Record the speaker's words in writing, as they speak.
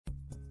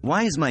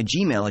Why is my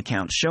Gmail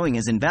account showing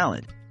as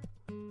invalid?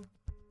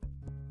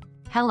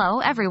 Hello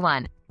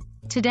everyone.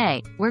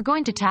 Today, we're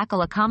going to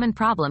tackle a common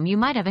problem you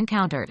might have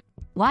encountered.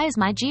 Why is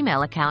my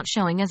Gmail account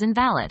showing as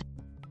invalid?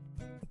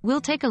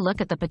 We'll take a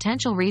look at the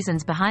potential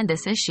reasons behind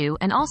this issue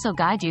and also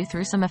guide you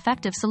through some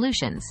effective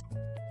solutions.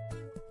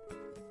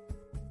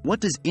 What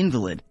does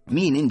invalid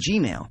mean in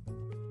Gmail?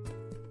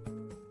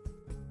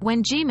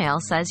 When Gmail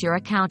says your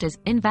account is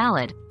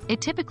invalid, it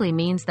typically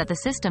means that the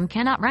system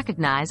cannot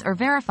recognize or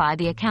verify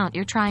the account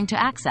you're trying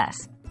to access.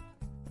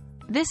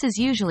 This is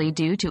usually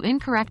due to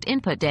incorrect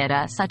input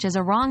data such as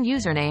a wrong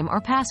username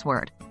or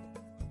password.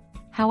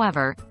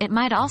 However, it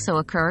might also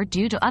occur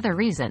due to other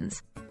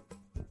reasons.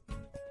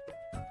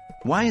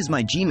 Why is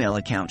my Gmail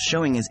account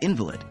showing as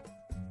invalid?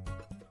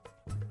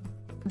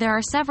 There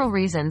are several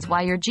reasons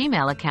why your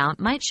Gmail account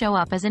might show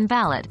up as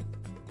invalid.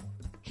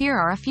 Here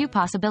are a few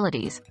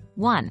possibilities.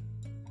 1.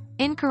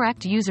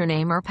 Incorrect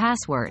username or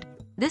password.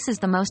 This is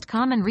the most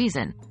common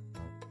reason.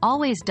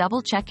 Always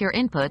double-check your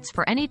inputs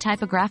for any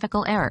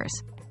typographical errors.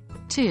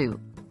 2.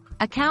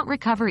 Account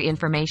recovery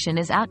information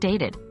is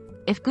outdated.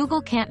 If Google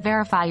can't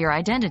verify your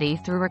identity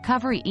through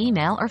recovery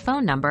email or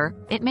phone number,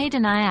 it may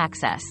deny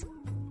access.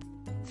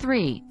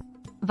 3.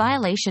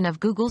 Violation of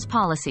Google's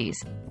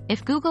policies.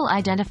 If Google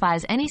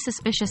identifies any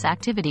suspicious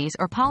activities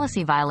or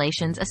policy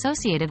violations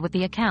associated with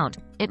the account,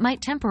 it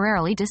might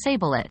temporarily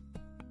disable it.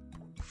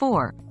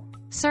 4.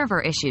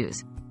 Server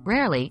issues.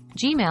 Rarely,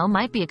 Gmail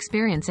might be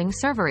experiencing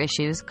server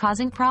issues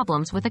causing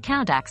problems with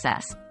account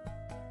access.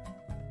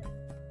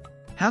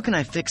 How can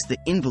I fix the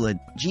invalid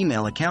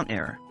Gmail account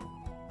error?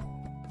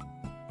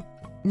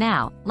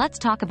 Now, let's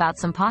talk about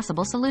some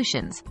possible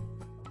solutions.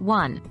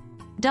 1.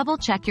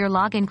 Double-check your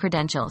login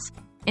credentials.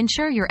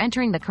 Ensure you're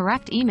entering the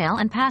correct email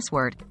and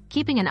password,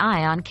 keeping an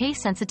eye on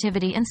case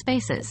sensitivity and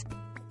spaces.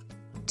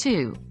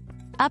 2.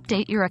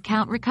 Update your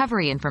account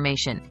recovery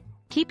information.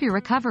 Keep your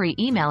recovery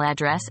email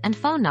address and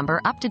phone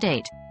number up to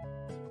date.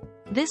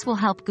 This will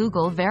help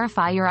Google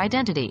verify your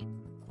identity.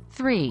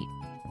 3.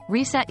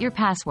 Reset your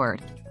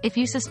password. If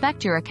you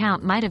suspect your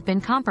account might have been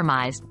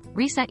compromised,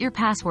 reset your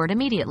password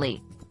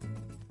immediately.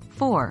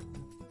 4.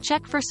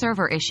 Check for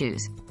server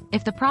issues.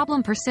 If the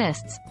problem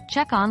persists,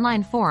 check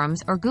online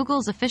forums or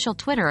Google's official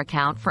Twitter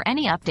account for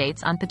any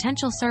updates on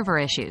potential server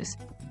issues.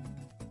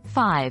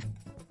 5.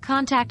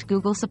 Contact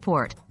Google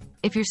support.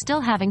 If you're still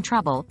having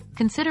trouble,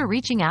 consider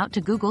reaching out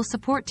to Google's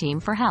support team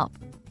for help.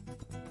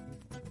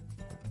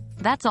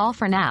 That's all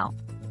for now.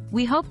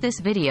 We hope this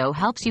video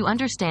helps you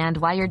understand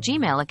why your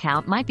Gmail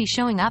account might be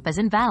showing up as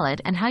invalid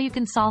and how you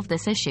can solve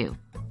this issue.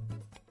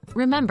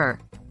 Remember,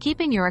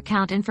 keeping your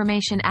account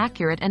information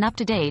accurate and up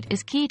to date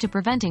is key to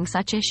preventing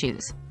such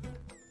issues.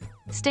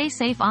 Stay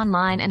safe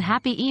online and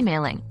happy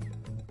emailing.